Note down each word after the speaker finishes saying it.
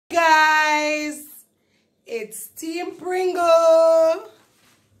Guys, it's Team Pringle.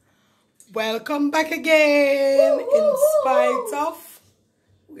 Welcome back again. In spite of,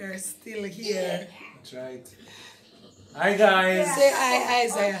 we are still here. That's right. Hi guys. Say hi,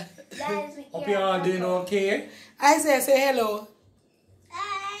 Isaiah. Hope you all doing okay. Isaiah, say hello.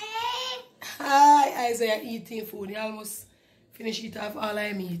 Hi, Isaiah, eating food. He almost finished eating off all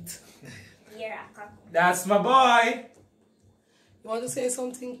I eat. That's my boy. You want to say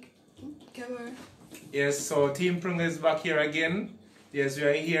something, camera? Yes, so Team Pringle is back here again. Yes, we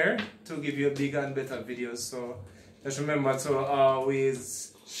are here to give you bigger and better videos. So just remember to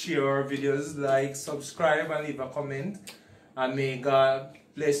always share our videos, like, subscribe, and leave a comment. And may God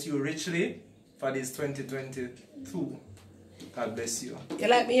bless you richly for this 2022. God bless you. You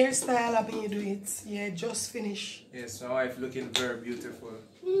like my hairstyle? I mean, you do it. Yeah, just finished. Yes, my wife looking very beautiful.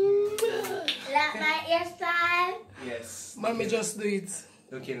 Like my hairstyle? Yes. Mommy just do it.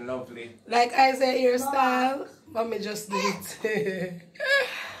 Looking lovely. Like Isaiah hairstyle, Mommy just do it.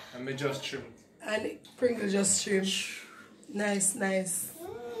 And me just trim. And Pringle just trim. Nice, nice.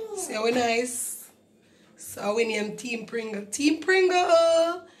 See how we nice? So we name Team Pringle. Team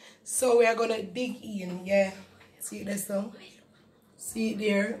Pringle! So we are gonna dig in, yeah. See this now? See it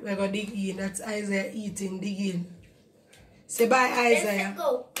there? We're gonna dig in. That's Isaiah eating, dig in. Say bye, Isaiah. Let's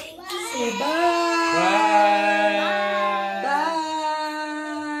go. Say bye. Bye.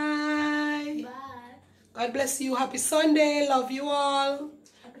 Bye. God bless you. Happy Sunday. Love you all.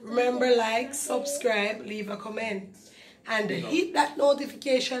 Remember, like, subscribe, leave a comment, and hit that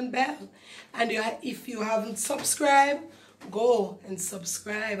notification bell. And if you haven't subscribed, go and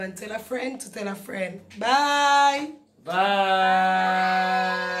subscribe and tell a friend to tell a friend. Bye. Bye.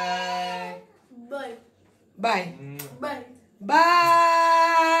 Bye. Bye. Bye.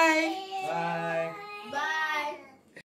 Bye. Bye.